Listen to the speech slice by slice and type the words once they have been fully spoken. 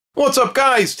What's up,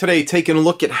 guys? Today taking a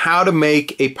look at how to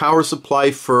make a power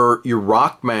supply for your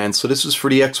Rockman. So this is for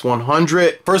the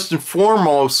X100. First and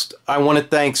foremost, I want to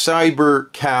thank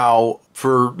CyberCow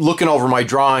for looking over my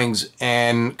drawings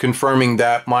and confirming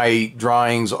that my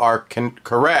drawings are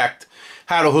correct,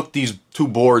 how to hook these two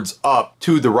boards up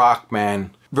to the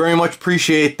Rockman. Very much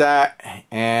appreciate that,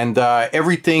 and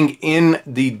everything in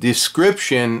the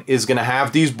description is going to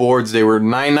have these boards. They were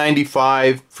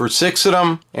 $9.95 for 6 of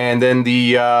them, and then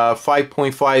the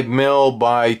 5.5 mil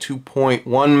by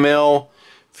 2.1 mil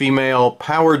female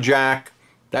power jack.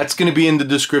 That's going to be in the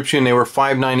description. They were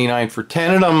 $5.99 for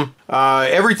 10 of them.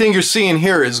 Everything you're seeing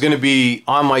here is going to be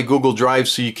on my Google Drive,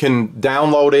 so you can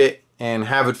download it and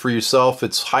have it for yourself.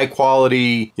 It's high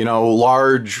quality, you know,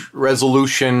 large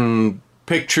resolution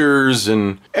pictures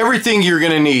and everything you're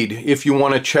going to need if you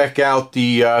want to check out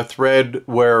the thread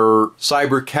where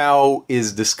CyberCow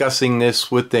is discussing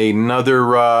this with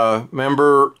another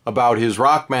member about his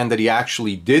Rockman that he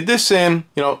actually did this in.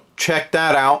 You know, check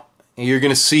that out. And you're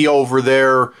going to see over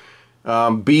there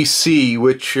BC,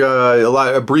 which a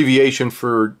lot abbreviation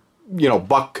for, you know,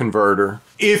 buck converter.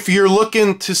 If you're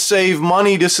looking to save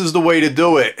money, this is the way to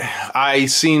do it. I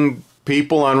seen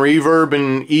people on Reverb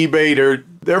and eBay,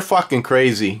 they're fucking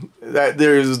crazy.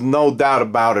 There's no doubt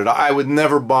about it. I would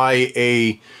never buy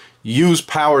a used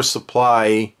power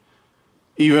supply,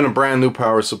 even a brand new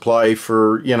power supply,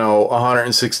 for, you know,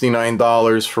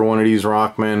 $169 for one of these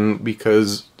Rockman,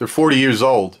 because they're 40 years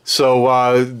old.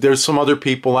 So there's some other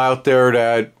people out there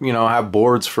that, you know, have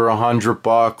boards for $100,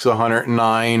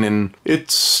 $109, and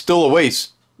it's still a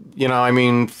waste. You know, I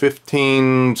mean,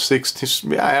 15,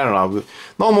 16, I don't know,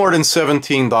 no more than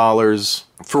 $17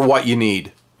 for what you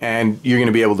need. And you're going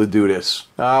to be able to do this.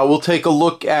 We'll take a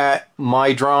look at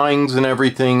my drawings and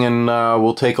everything, and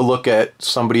we'll take a look at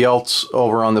somebody else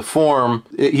over on the forum.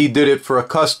 He did it for a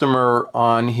customer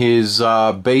on his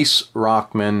base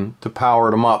Rockman to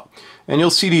power them up. And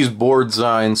you'll see these boards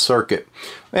in circuit.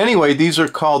 Anyway, these are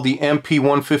called the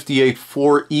MP158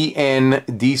 4EN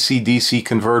DC-DC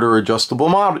converter adjustable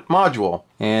module.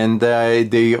 And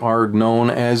they are known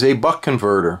as a buck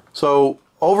converter. So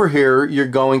over here, you're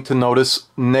going to notice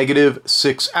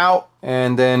 -6 out,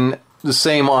 and then the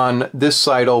same on this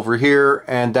side over here,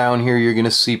 and down here you're going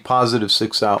to see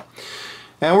 +6 out.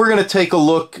 And we're going to take a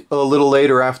look a little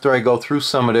later after I go through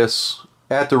some of this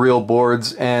at the real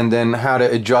boards and then how to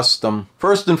adjust them.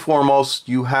 First and foremost,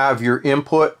 you have your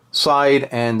input side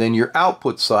and then your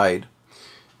output side.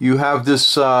 You have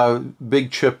this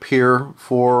big chip here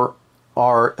for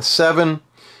R7.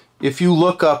 If you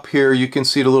look up here, you can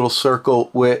see the little circle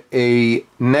with a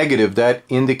negative. That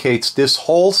indicates this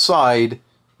whole side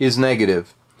is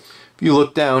negative. If you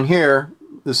look down here,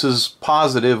 this is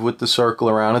positive with the circle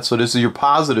around it, so this is your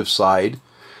positive side.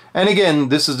 And again,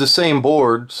 this is the same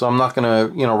board, so I'm not going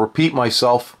to, you know, repeat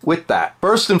myself with that.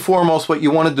 First and foremost, what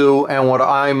you want to do, and what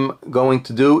I'm going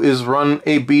to do, is run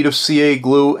a bead of CA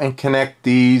glue and connect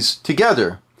these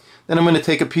together. Then I'm going to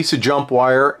take a piece of jump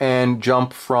wire and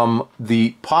jump from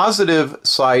the positive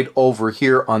side over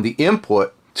here on the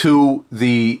input to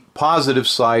the positive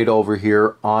side over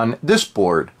here on this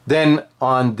board. Then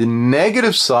on the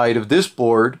negative side of this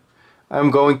board,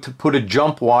 I'm going to put a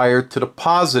jump wire to the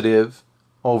positive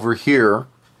over here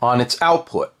on its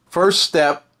output. First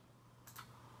step,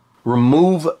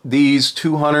 remove these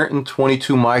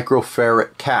 222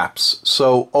 microfarad caps.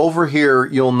 So over here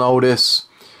you'll notice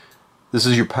this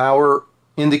is your power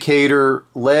indicator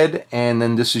LED, and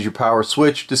then this is your power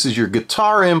switch. This is your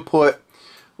guitar input,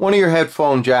 one of your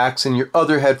headphone jacks, and your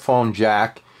other headphone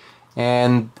jack.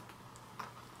 And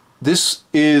this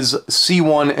is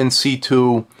C1 and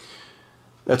C2.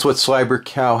 That's what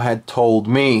CyberCow had told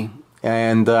me.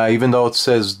 And even though it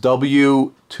says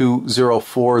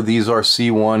W204, these are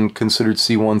C1, considered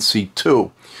C1,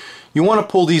 C2. You want to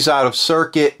pull these out of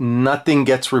circuit. Nothing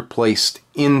gets replaced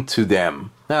into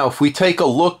them. Now, if we take a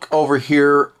look over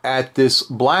here at this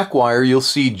black wire, you'll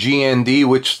see GND,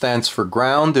 which stands for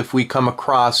ground. If we come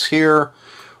across here,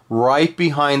 right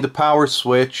behind the power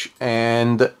switch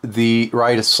and the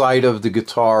right side of the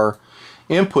guitar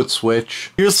input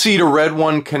switch, you'll see the red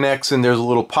one connects and there's a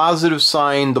little positive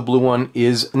sign, the blue one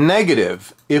is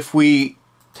negative. If we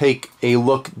take a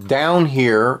look down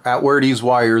here at where these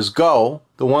wires go,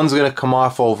 the one's going to come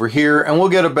off over here, and we'll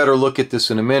get a better look at this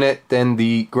in a minute. Then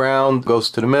the ground goes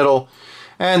to the middle,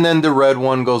 and then the red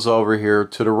one goes over here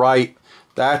to the right.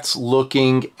 That's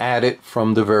looking at it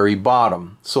from the very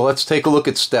bottom. So let's take a look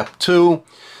at step 2.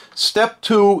 Step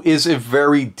 2 is a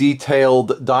very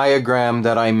detailed diagram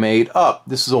that I made up.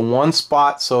 This is a 1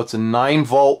 spot, so it's a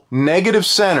 9-volt negative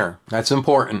center. That's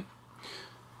important.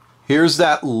 Here's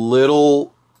that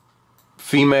little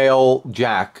female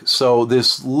jack. So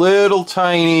this little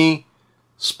tiny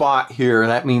spot here,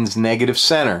 that means negative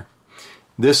center.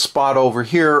 This spot over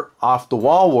here off the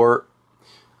wall wart,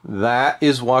 that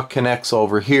is what connects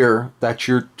over here. That's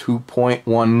your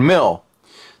 2.1 mil.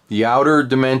 The outer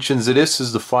dimensions of this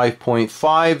is the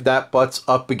 5.5. That butts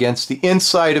up against the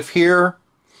inside of here,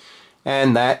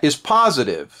 and that is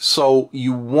positive. So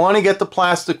you want to get the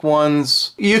plastic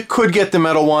ones. You could get the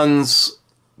metal ones,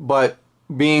 but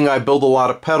being I build a lot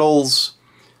of pedals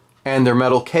and they're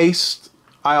metal cased,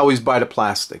 I always buy the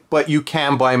plastic. But you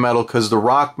can buy metal because the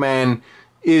Rockman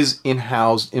is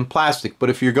in-housed in plastic. But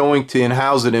if you're going to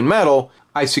in-house it in metal,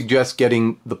 I suggest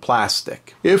getting the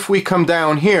plastic. If we come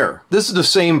down here, this is the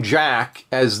same jack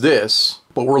as this,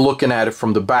 but we're looking at it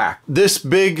from the back. This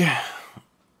big,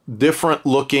 different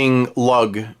looking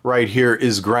lug right here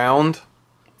is ground,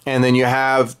 and then you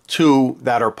have two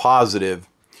that are positive.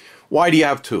 Why do you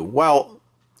have two? Well,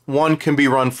 one can be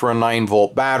run for a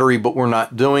 9-volt battery, but we're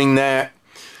not doing that.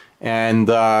 And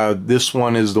this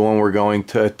one is the one we're going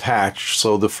to attach,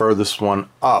 so the furthest one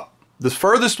up. The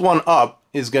furthest one up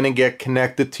is going to get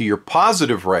connected to your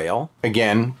positive rail.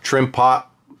 Again, trim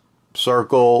pot,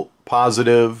 circle,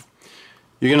 positive.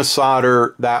 You're going to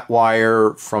solder that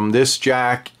wire from this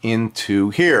jack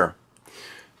into here.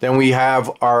 Then we have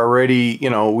already,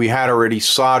 we had already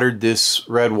soldered this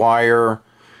red wire,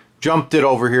 jumped it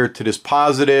over here to this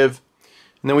positive,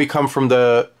 and then we come from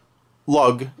the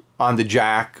lug on the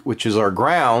jack, which is our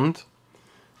ground.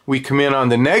 We come in on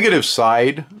the negative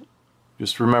side.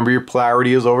 Just remember your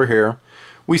polarity is over here.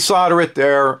 We solder it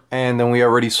there, and then we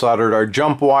already soldered our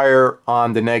jump wire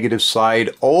on the negative side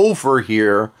over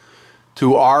here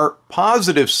to our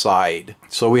positive side.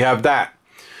 So we have that.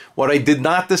 What I did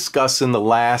not discuss in the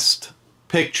last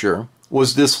picture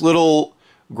was this little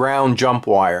ground jump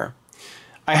wire.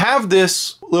 I have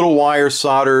this little wire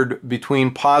soldered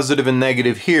between positive and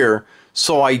negative here,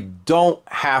 so I don't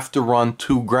have to run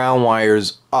two ground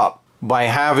wires up. By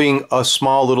having a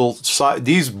small little,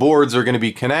 these boards are going to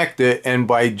be connected, and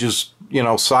by just,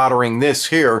 soldering this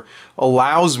here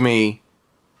allows me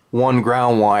one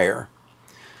ground wire.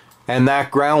 And that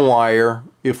ground wire,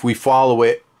 if we follow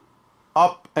it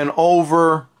up and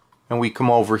over, and we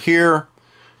come over here,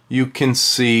 you can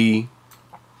see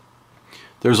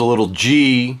there's a little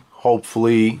G.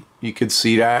 Hopefully you could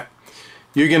see that.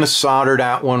 You're going to solder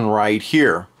that one right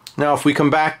here. Now if we come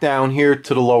back down here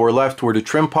to the lower left where the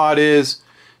trim pot is,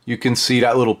 you can see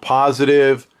that little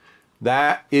positive.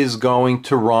 That is going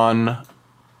to run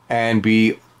and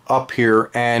be up here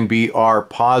and be our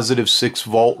positive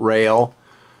 6-volt rail,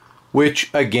 which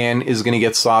again is going to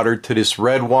get soldered to this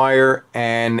red wire,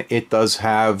 and it does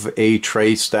have a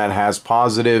trace that has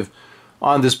positive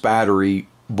on this battery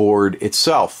board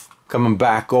itself. Coming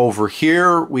back over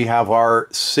here, we have our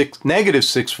negative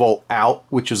 6-volt out,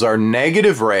 which is our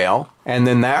negative rail, and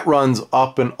then that runs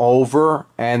up and over,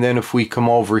 and then if we come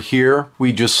over here,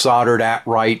 we just solder that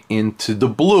right into the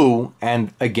blue,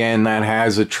 and again that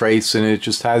has a trace and it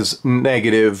just has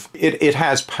negative. It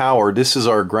has power. This is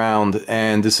our ground,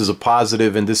 and this is a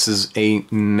positive, and this is a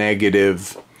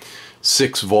negative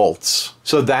 6 volts.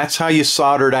 So that's how you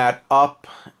solder that up.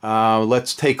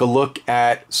 Let's take a look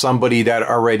at somebody that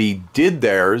already did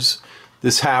theirs.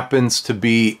 This happens to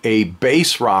be a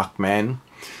bass Rockman,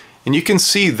 and you can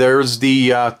see there's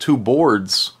the two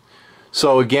boards.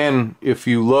 So again, if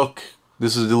you look,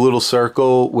 this is the little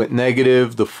circle with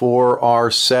negative, the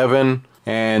 4R7,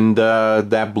 and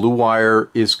that blue wire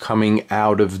is coming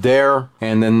out of there,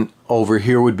 and then over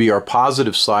here would be our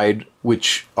positive side,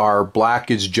 which our black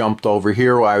is jumped over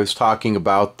here. I was talking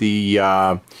about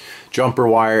the jumper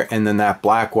wire, and then that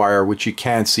black wire, which you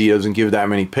can't see, doesn't give that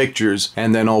many pictures,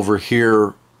 and then over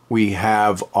here we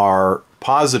have our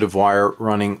positive wire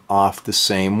running off the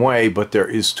same way, but there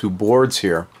is two boards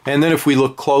here. And then if we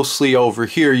look closely over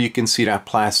here, you can see that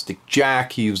plastic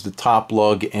jack. He used the top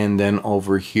lug, and then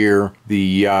over here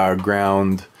the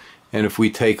ground. And if we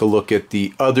take a look at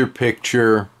the other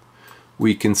picture,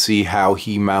 we can see how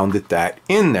he mounted that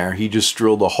in there. He just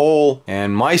drilled a hole,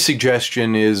 and my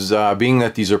suggestion is, being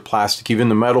that these are plastic, even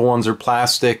the metal ones are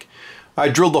plastic, I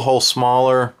drilled the hole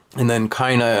smaller and then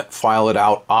kind of file it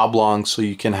out oblong, so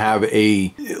you can have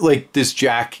a, like this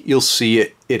jack, you'll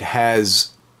see it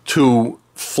has two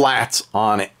flats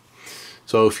on it.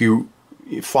 So if you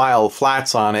file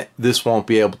flats on it, this won't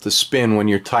be able to spin when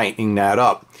you're tightening that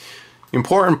up.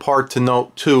 Important part to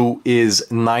note too is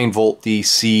 9-volt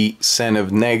DC send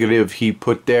of negative he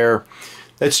put there.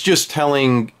 That's just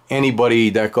telling anybody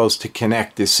that goes to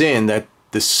connect this in that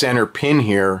the center pin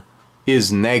here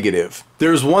is negative.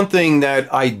 There's one thing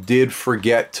that I did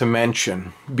forget to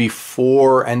mention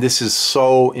before, and this is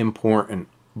so important.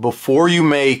 Before you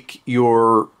make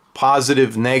your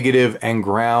positive, negative, and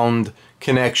ground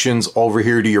connections over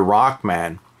here to your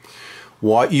Rockman,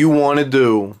 what you want to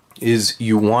do is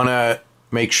you want to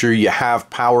make sure you have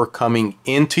power coming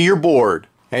into your board,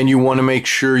 and you want to make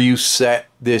sure you set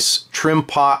this trim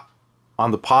pot on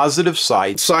the positive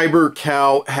side. Cyber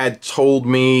Cow had told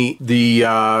me the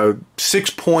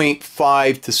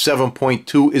 6.5 to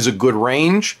 7.2 is a good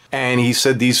range, and he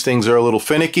said these things are a little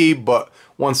finicky, but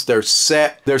once they're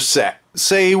set, they're set.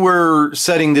 Say we're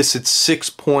setting this at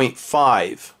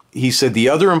 6.5. He said the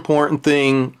other important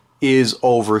thing is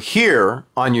over here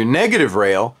on your negative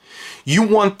rail, you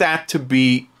want that to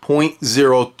be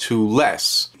 0.02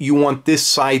 less. You want this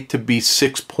side to be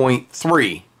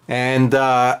 6.3. And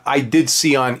I did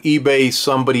see on eBay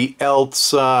somebody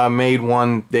else made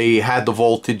one. They had the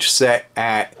voltage set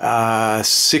at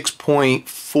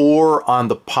 6.4 on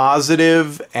the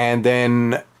positive and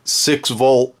then 6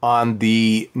 volt on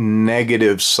the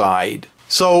negative side.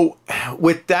 So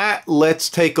with that, let's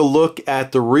take a look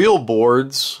at the real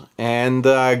boards and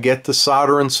get to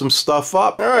soldering some stuff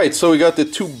up. All right, so we got the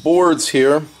two boards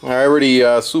here. I already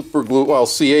super glued, well,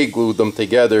 CA glued them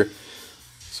together.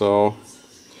 So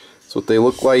that's what they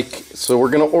look like. So we're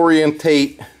going to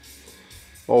orientate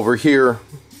over here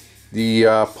the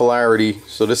polarity.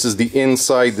 So this is the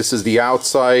inside, this is the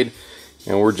outside,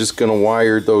 and we're just going to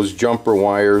wire those jumper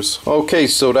wires. Okay,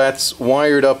 so that's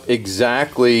wired up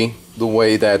exactly the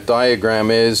way that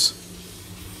diagram is.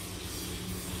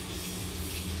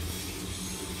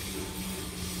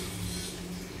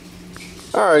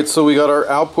 Alright, so we got our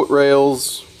output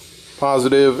rails,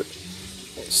 positive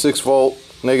 6 volt,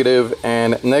 negative,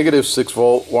 and negative 6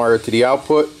 volt wired to the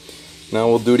output. Now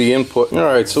we'll do the input.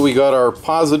 Alright, so we got our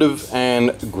positive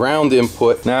and ground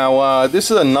input. Now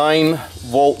this is a 9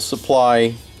 volt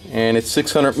supply and it's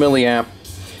 600 milliamp.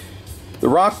 The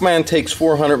Rockman takes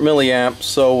 400 milliamps,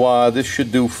 so this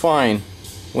should do fine.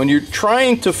 When you're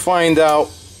trying to find out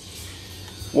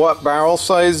what barrel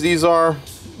size these are,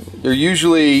 they're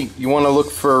usually, you want to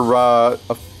look for a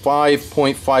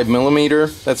 5.5 millimeter.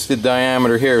 That's the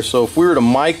diameter here. So if we were to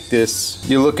mic this,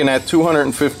 you're looking at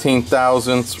 215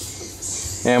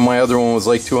 thousandths, and my other one was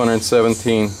like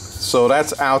 217. So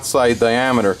that's outside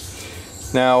diameter.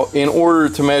 Now, in order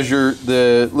to measure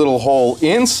the little hole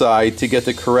inside to get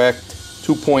the correct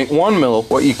 2.1 mil,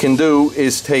 what you can do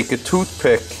is take a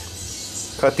toothpick,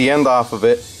 cut the end off of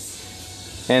it,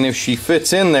 and if she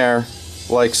fits in there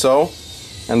like so,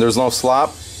 and there's no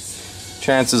slop,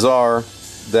 chances are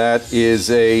that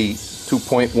is a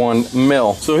 2.1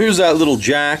 mil. So here's that little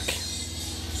jack.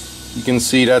 You can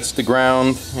see that's the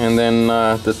ground, and then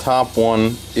the top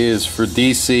one is for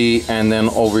DC, and then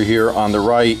over here on the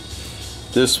right,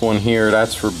 this one here,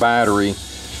 that's for battery.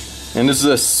 And this is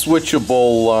a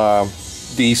switchable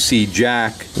DC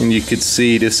jack, and you could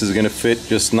see this is going to fit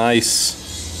just nice.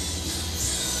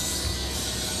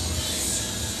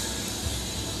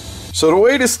 So the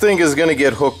way this thing is going to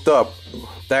get hooked up,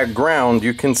 that ground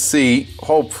you can see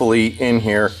hopefully in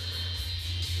here,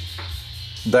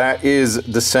 that is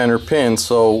the center pin.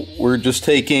 So we're just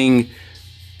taking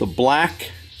the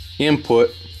black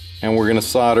input and we're going to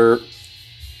solder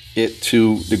it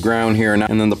to the ground here,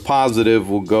 and then the positive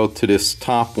will go to this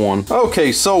top one.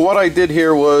 Okay, so what I did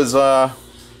here was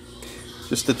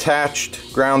just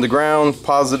attached ground to ground,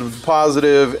 positive to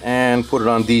positive, and put it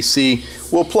on DC.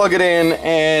 We'll plug it in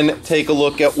and take a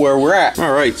look at where we're at.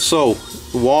 All right, so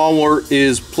the wall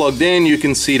is plugged in. You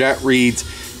can see that reads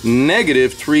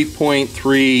negative 3.3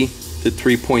 to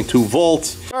 3.2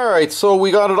 volts. All right, so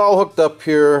we got it all hooked up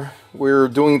here. We're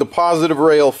doing the positive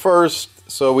rail first.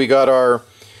 So we got our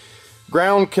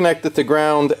ground connected to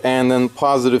ground, and then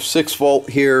positive 6 volt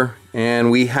here, and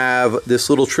we have this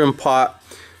little trim pot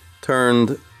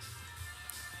turned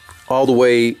all the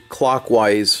way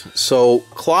clockwise. So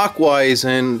clockwise,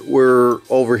 and we're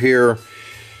over here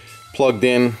plugged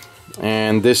in,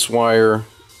 and this wire,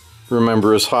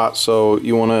 remember, is hot, so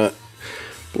you want to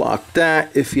block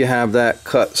that if you have that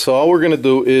cut. So all we're going to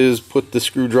do is put the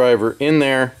screwdriver in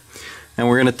there, and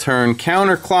we're going to turn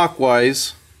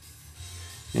counterclockwise,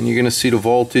 and you're going to see the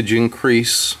voltage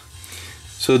increase.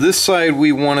 So this side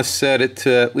we want to set it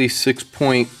to at least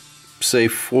 6.4,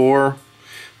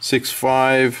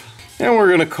 6.5, and we're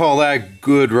going to call that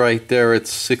good right there at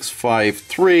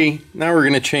 6.53. Now we're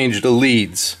going to change the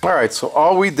leads. Alright, so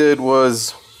all we did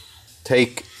was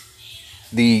take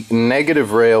the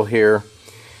negative rail here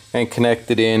and connect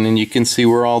it in, and you can see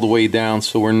we're all the way down,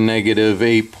 so we're negative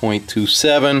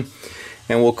 8.27.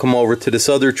 And we'll come over to this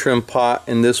other trim pot,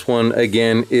 and this one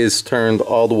again is turned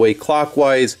all the way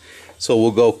clockwise. So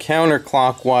we'll go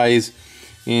counterclockwise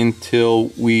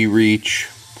until we reach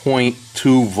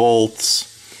 0.2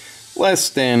 volts, less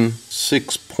than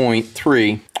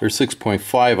 6.3, or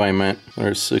 6.5 I meant,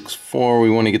 or 6.4. We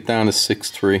want to get down to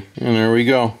 6.3, and there we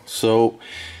go. So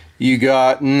you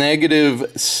got negative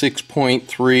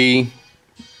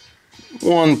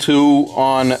 6.312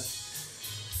 on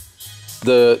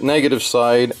the negative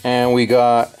side, and we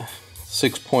got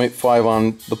 6.5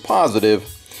 on the positive,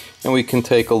 and we can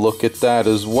take a look at that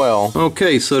as well.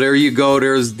 Okay, so there you go.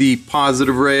 There's the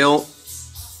positive rail,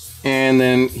 and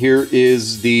then here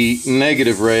is the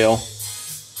negative rail.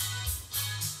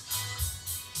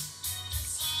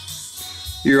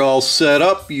 You're all set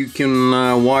up. You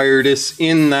can wire this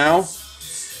in now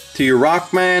to your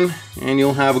Rockman, and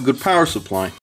you'll have a good power supply.